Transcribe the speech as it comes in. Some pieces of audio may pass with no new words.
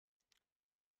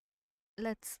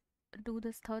let's do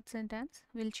this third sentence.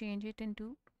 We'll change it into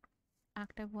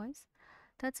active voice.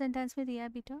 Third sentence में दिया है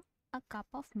बेटा, a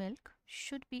cup of milk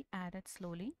should be added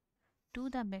slowly to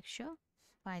the mixture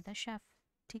by the chef.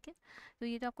 ठीक है, तो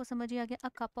ये तो आपको समझ ही आ गया. अ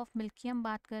कप ऑफ मिल्क की हम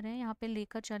बात कर रहे हैं, यहाँ पे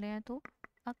लेकर चले हैं तो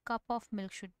a cup of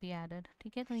milk should be added.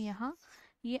 ठीक है, तो यहाँ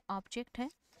ये ऑब्जेक्ट है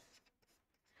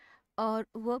और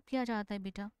वर्ब क्या जाता है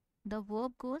बेटा, द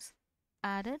वर्ब गोज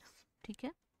एडेड. ठीक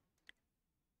है,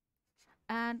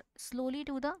 and slowly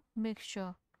to the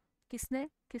mixture. किसने,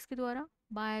 किसके द्वारा,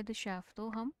 बाय द शेफ. तो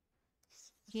हम,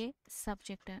 ये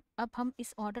सब्जेक्ट है. अब हम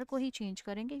इस ऑर्डर को ही चेंज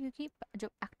करेंगे क्योंकि जब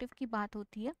एक्टिव की बात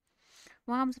होती है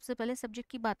वहाँ हम सबसे पहले सब्जेक्ट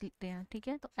की बात लेते हैं. ठीक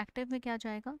है, तो एक्टिव में क्या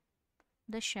जाएगा,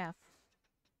 द शेफ.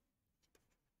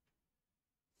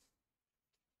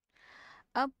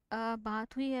 अब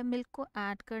बात हुई है मिल्क को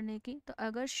ऐड करने की, तो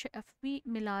अगर शेफ भी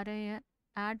मिला रहे हैं,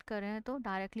 ऐड कर रहे हैं, तो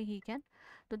डायरेक्टली ही कैन.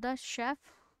 तो the chef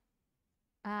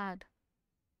add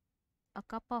a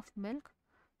cup of milk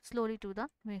slowly to the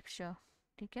mixture.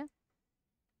 ठीक है,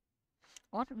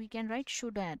 और we can write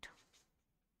should add.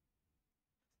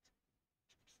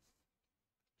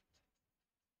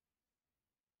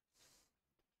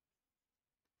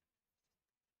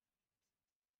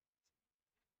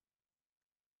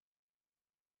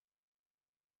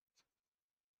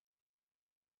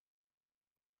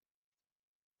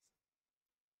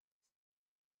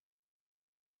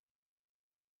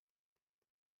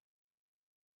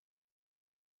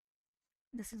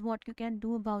 This is what you can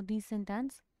do about these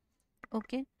sentence.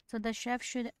 Okay, so the chef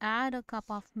should add a cup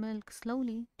of milk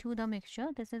slowly to the mixture.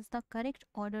 This is the correct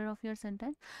order of your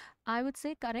sentence. I would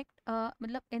say correct,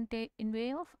 matlab in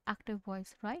way of active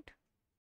voice, right?